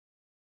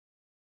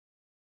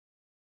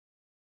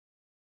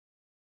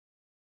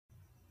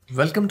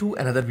Welcome to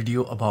another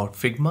video about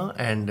Figma,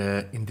 and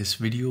in this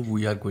video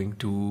we are going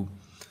to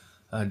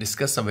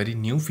discuss a very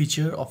new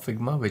feature of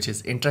Figma, which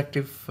is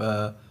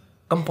interactive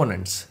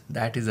components.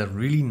 That is a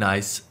really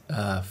nice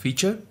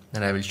feature,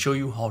 and I will show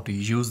you how to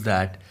use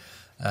that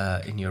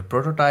in your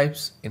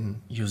prototypes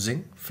in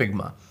using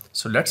Figma.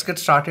 So let's get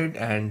started,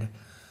 and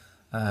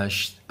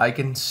I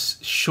can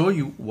show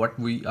you what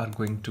we are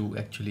going to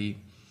actually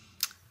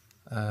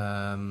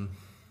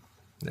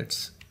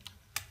let's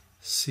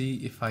see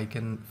if I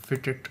can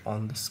fit it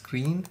on the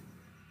screen.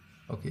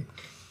 Okay,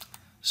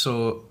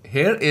 so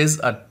here is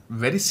a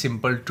very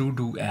simple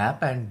to-do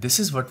app, and this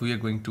is what we are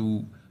going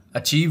to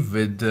achieve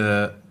with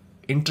the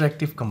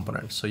interactive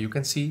components. So you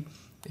can see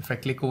if I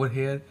click over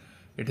here,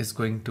 it is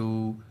going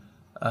to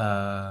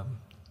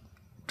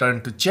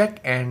turn to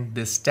check, and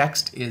this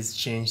text is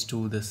changed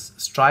to this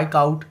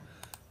strikeout,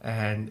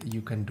 and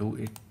you can do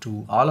it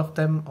to all of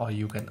them, or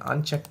you can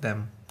uncheck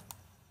them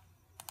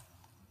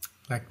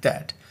like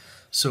that.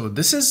 So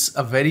this is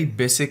a very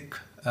basic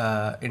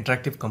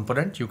interactive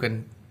component. You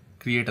can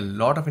create a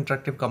lot of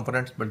interactive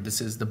components, but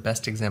this is the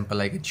best example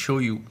I can show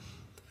you.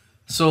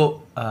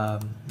 So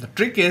the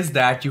trick is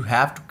that you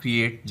have to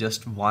create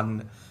just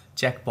one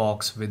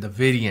checkbox with a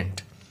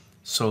variant.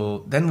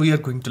 So then we are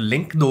going to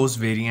link those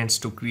variants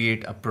to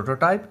create a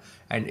prototype,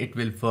 and it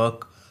will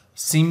work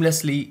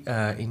seamlessly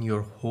in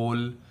your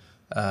whole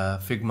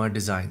Figma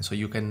design. So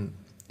you can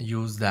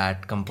use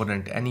that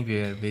component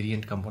anywhere,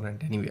 variant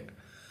component anywhere.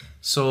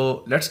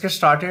 So let's get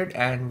started,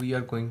 and we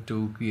are going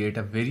to create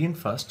a variant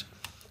first.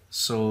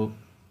 So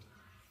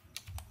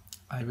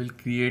I will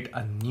create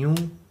a new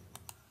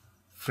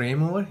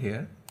frame over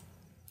here,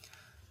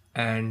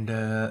 and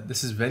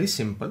this is very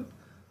simple.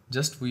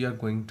 Just we are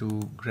going to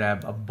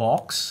grab a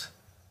box.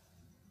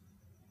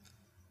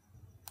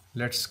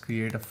 Let's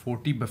create a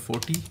 40 by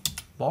 40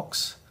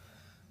 box,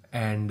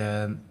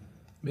 and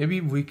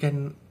maybe we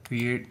can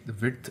create the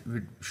width,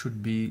 which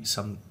should be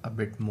a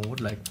bit more,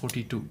 like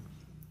 42.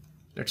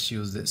 Let's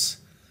use this,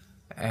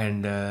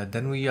 and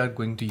then we are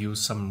going to use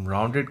some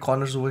rounded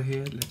corners over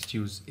here. Let's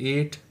use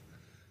 8,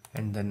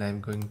 and then I'm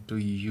going to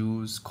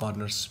use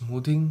corner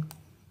smoothing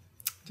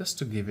just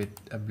to give it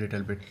a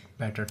little bit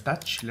better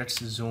touch. Let's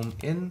zoom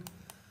in,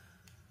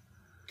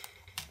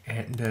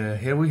 and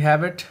here we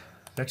have it.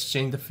 Let's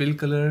change the fill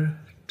color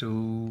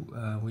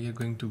to we are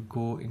going to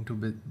go into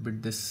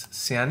with this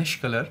cyanish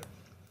color.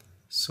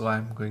 So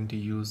I'm going to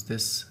use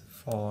this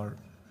for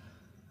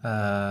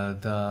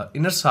the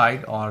inner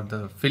side, or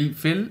the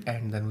fill,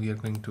 and then we are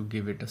going to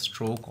give it a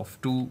stroke of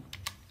 2,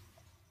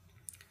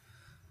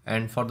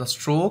 and for the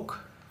stroke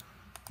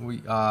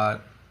we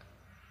are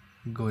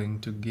going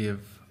to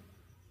give,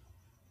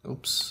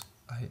 oops,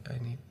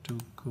 I need to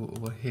go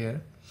over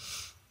here,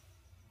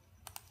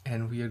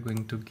 and we are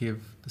going to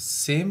give the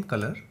same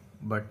color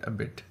but a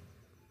bit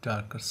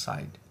darker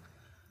side.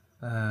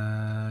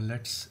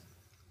 Let's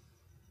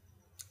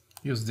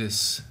use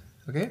this.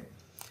 Okay,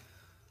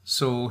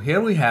 so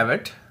here we have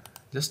it,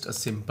 just a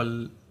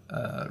simple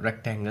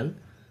rectangle.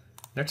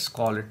 Let's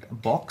call it a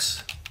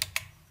box.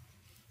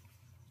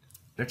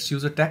 Let's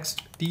use a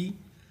text T,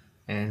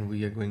 and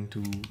we are going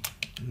to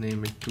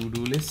name it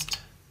to-do list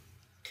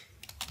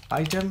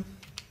item.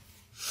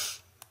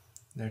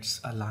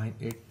 Let's align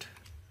it,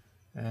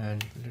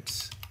 and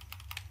let's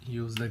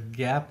use the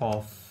gap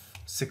of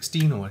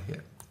 16 over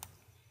here.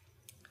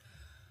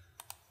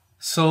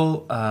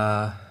 So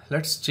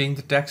let's change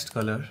the text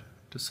color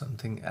to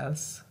something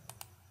else,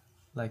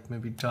 like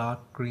maybe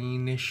dark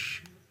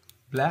greenish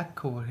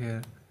black over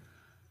here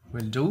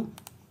will do.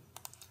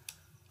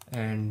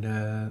 And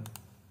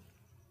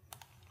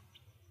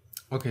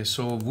okay,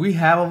 so we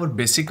have our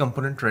basic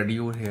component ready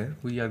over here.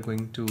 We are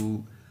going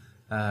to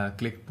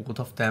click both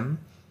of them,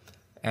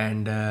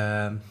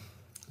 and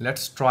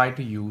let's try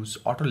to use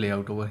auto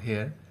layout over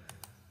here.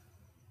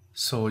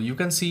 So you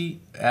can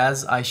see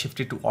as I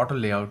shifted to auto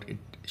layout, it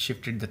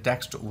shifted the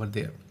text over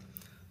there.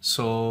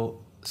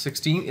 So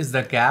 16 is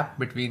the gap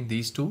between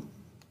these two.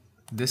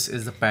 This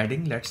is the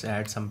padding. Let's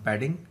add some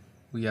padding.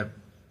 We are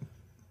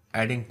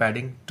adding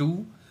padding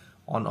 2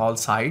 on all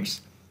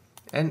sides,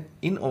 and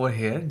in over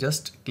here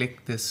just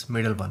click this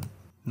middle one.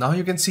 Now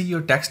you can see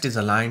your text is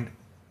aligned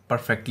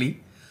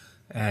perfectly,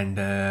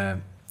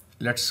 and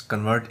let's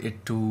convert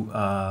it to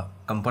a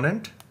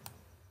component,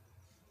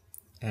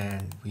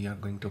 and we are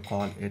going to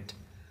call it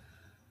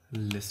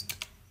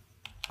list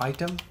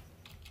item.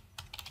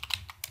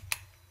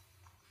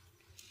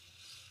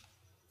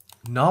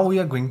 Now we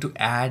are going to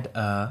add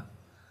a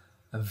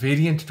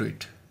variant to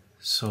it.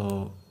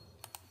 So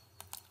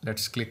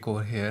let's click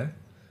over here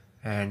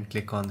and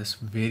click on this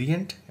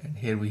variant, and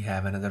here we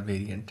have another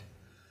variant.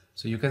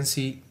 So you can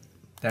see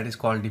that is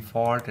called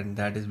default, and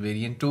that is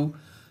variant 2.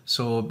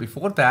 So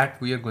before that,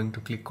 we are going to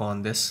click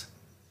on this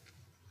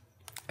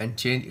and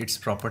change its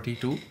property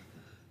to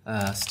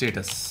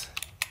status,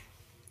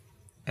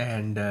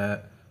 and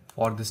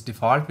for this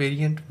default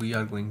variant we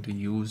are going to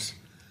use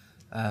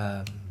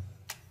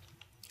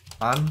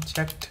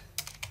unchecked,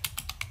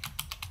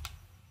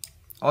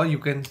 or you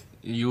can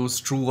use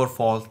true or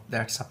false,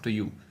 that's up to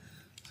you.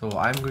 So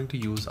I'm going to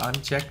use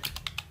unchecked,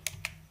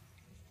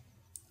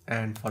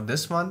 and for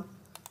this one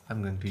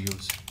I'm going to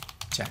use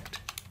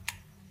checked.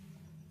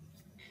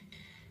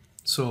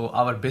 So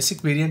our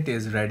basic variant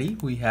is ready.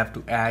 We have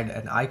to add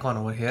an icon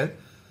over here.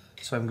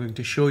 So I'm going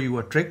to show you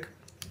a trick.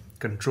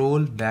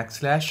 Control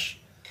backslash,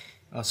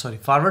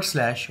 forward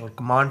slash or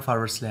command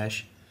forward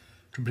slash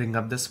to bring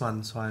up this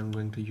one. So I'm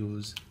going to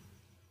use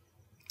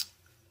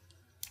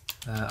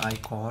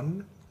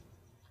icon,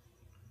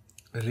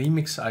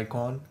 remix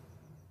icon.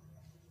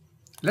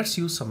 Let's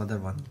use some other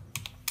one.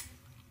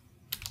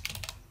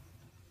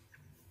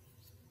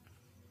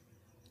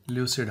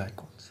 Lucid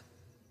icons.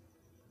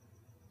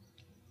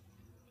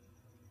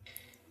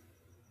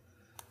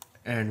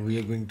 And we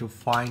are going to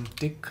find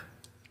tick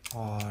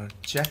or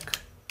check.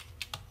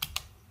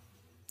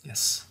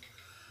 Yes.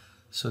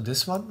 So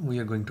this one we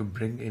are going to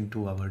bring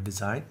into our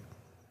design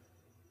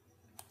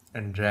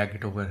and drag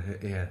it over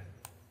here.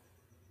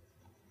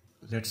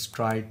 Let's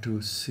try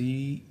to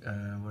see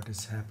what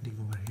is happening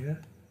over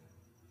here.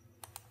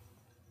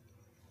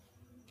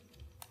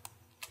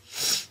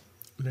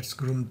 Let's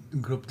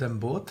group them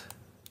both.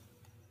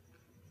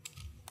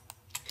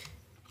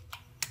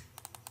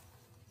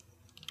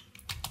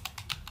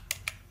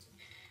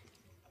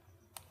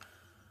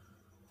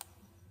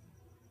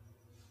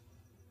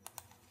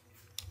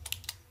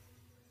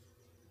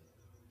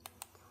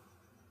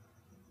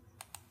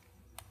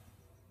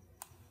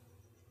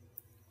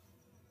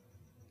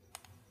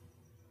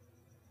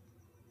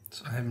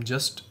 So I'm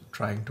just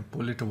trying to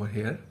pull it over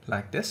here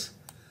like this.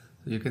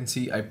 So you can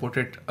see I put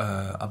it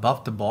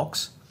above the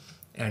box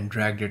and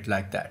dragged it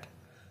like that.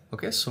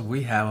 Okay, so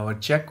we have our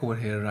check over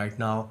here right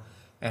now,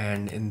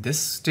 and in this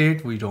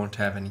state we don't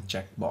have any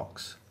checked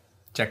box.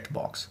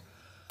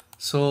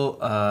 So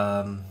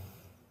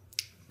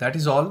that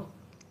is all.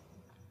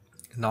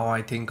 Now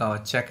I think our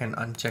check and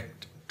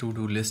unchecked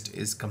to-do list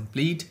is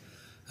complete.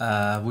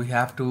 We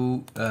have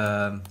to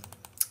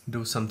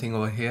do something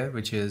over here,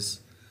 which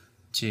is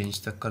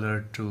change the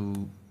color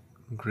to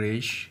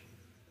grayish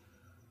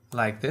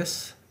like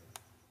this,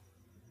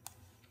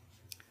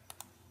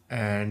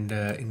 and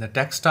in the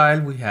text style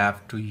we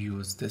have to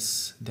use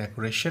this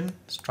decoration,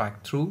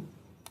 strike through.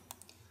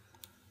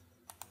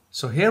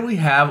 So here we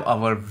have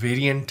our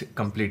variant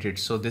completed.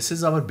 So this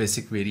is our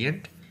basic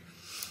variant,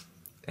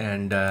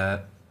 and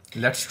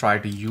let's try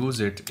to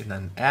use it in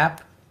an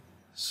app.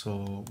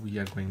 So we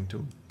are going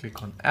to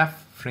click on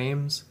F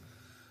frames.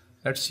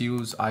 Let's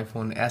use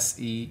iPhone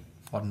SE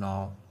for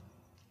now,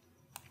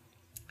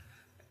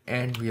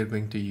 and we are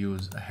going to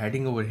use a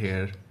heading over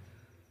here,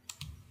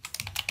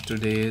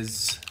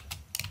 today's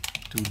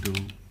to do.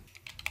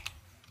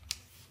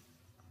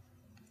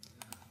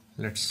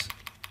 Let's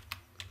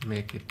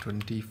make it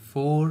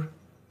 24.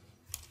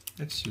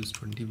 Let's use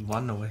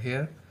 21 over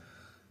here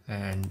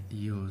and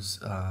use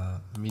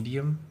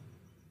medium.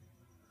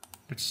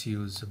 Let's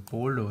use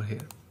bold over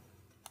here.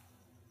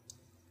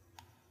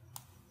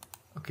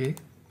 Okay,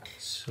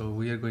 so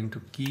we are going to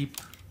keep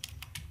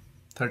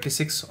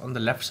 36 on the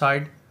left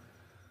side,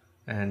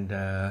 and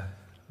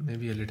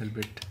maybe a little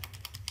bit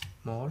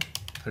more,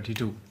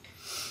 32.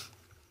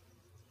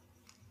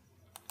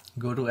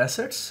 Go to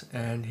assets,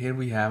 and here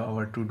we have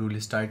our to-do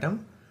list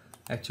item.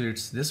 Actually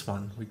it's this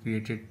one. We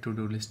created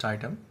to-do list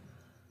item,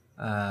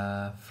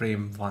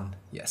 frame 1.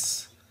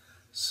 Yes.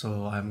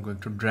 So I'm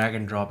going to drag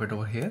and drop it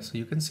over here. So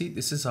you can see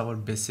this is our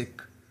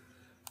basic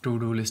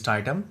to-do list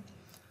item,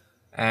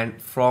 and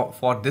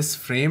for this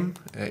frame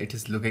it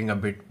is looking a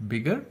bit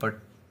bigger, but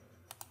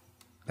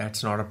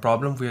that's not a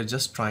problem. We are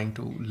just trying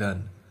to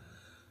learn.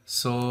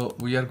 So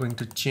we are going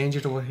to change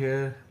it over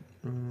here.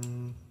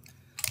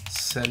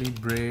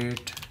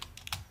 Celebrate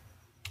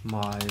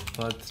my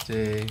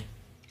birthday.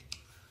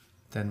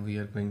 Then we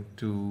are going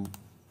to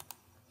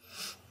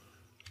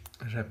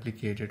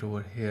replicate it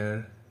over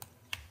here.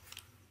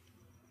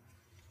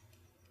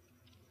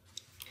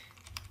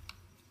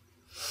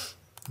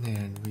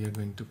 And we are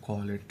going to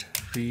call it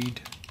read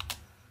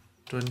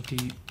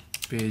 20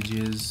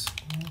 pages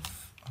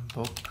of a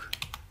book.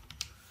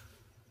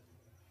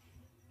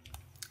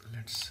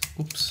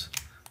 Oops.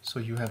 So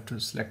you have to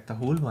select the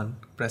whole one,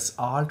 press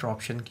Alt or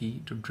Option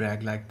key to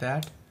drag like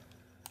that.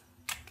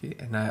 Okay,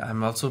 and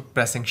I'm also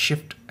pressing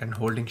Shift and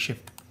holding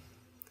Shift.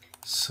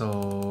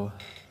 So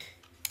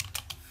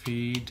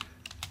feed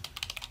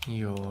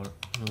your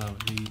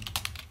lovely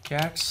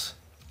cats.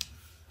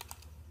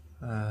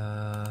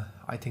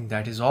 I think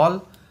that is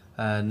all.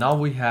 Now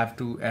we have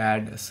to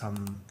add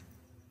some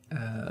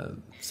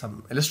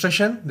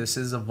illustration. This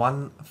is a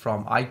one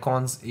from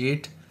Icons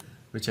 8,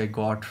 which I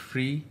got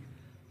free.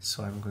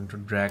 So I'm going to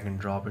drag and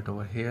drop it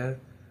over here.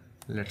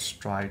 Let's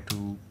try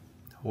to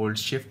hold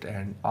Shift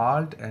and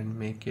Alt and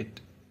make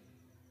it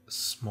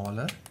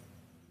smaller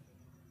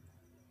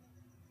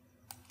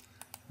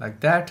like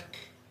that.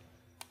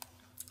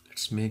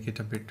 Let's make it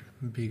a bit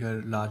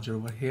bigger, larger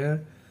over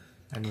here,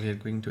 and we are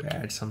going to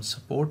add some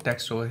support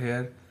text over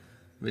here,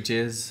 which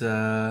is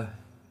you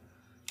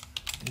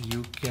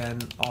can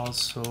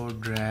also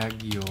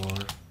drag your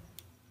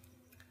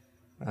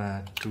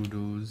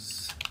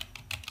to-dos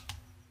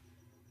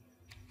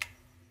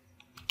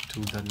to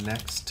the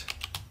next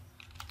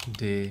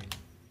day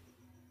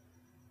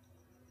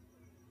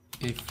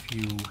if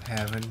you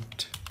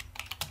haven't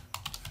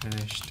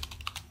finished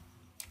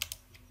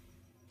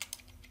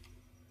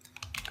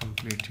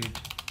completed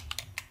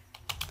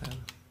them.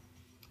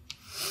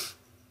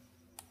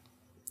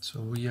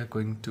 So we are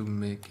going to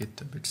make it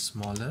a bit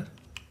smaller,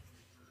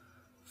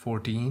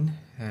 14,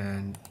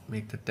 and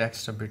make the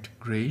text a bit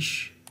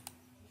grayish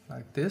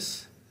like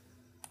this.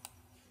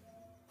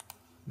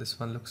 This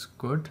one looks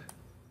good.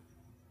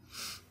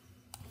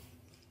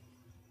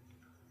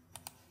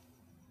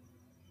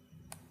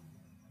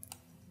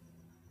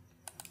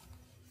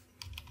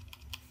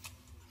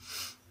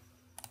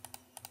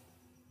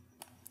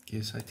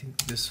 Yes, I think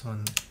this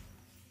one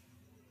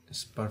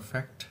is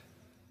perfect.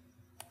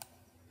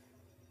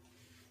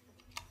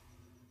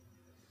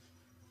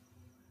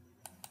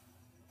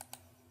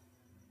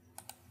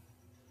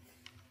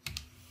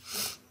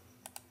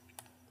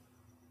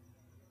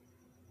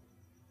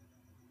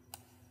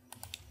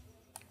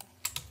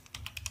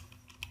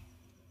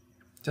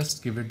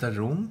 Just give it the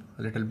room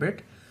a little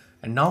bit.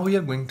 And now we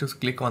are going to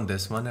click on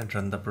this one and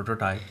run the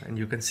prototype, and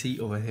you can see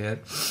over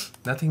here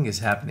nothing is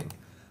happening.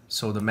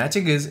 So the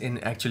matching is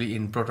actually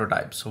in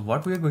prototype. So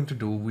what we are going to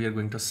do, we are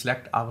going to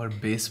select our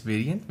base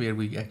variant where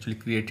we actually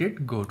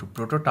created, go to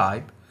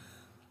prototype,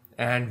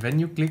 and when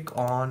you click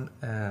on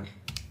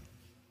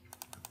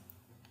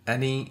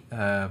any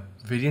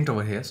variant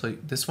over here, so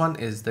this one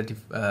is the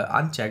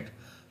unchecked.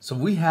 So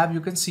we have,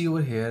 you can see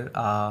over here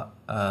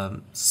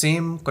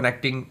same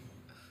connecting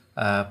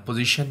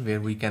position where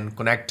we can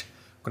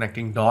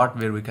connecting dot,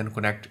 where we can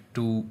connect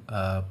to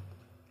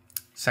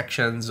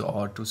sections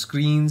or to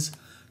screens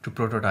to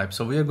prototype.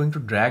 So we are going to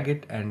drag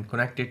it and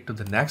connect it to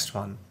the next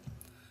one,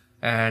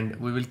 and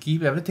we will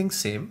keep everything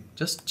same,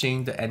 just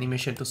change the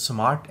animation to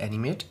smart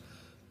animate,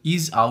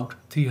 ease out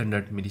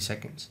 300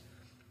 milliseconds.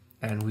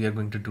 And we are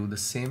going to do the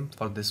same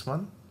for this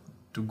one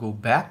to go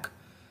back,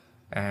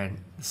 and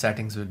the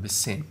settings will be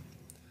same.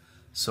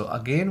 So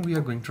again, we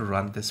are going to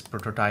run this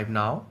prototype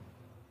now.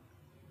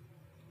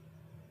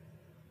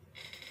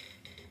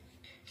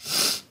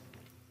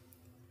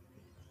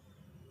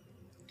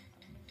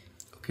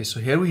 Okay,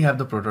 so here we have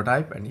the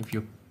prototype, and if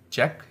you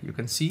check, you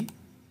can see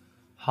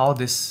how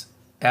this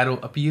arrow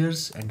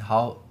appears and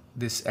how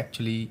this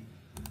actually,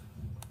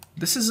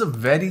 this is a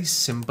very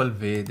simple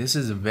way, this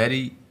is a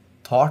very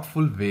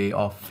thoughtful way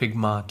of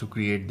Figma to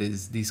create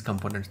these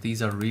components.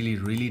 These are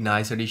really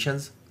nice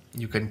additions.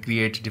 You can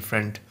create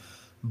different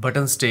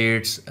button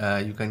states,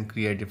 you can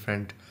create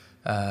different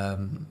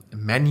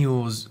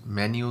menus,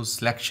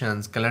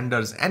 selections,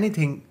 calendars,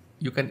 anything.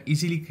 You can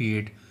easily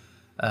create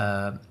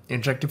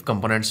interactive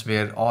components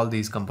where all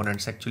these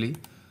components actually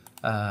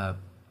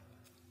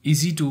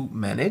easy to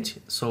manage.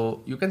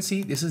 So you can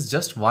see this is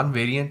just one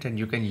variant, and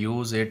you can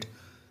use it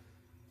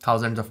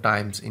thousands of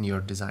times in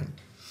your design.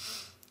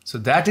 So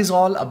that is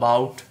all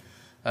about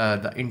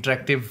the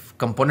interactive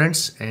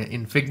components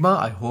in Figma.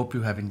 I hope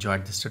you have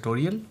enjoyed this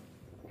tutorial.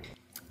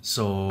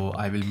 So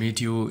I will meet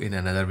you in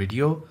another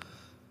video.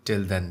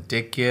 Till then,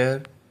 take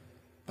care.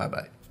 Bye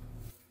bye.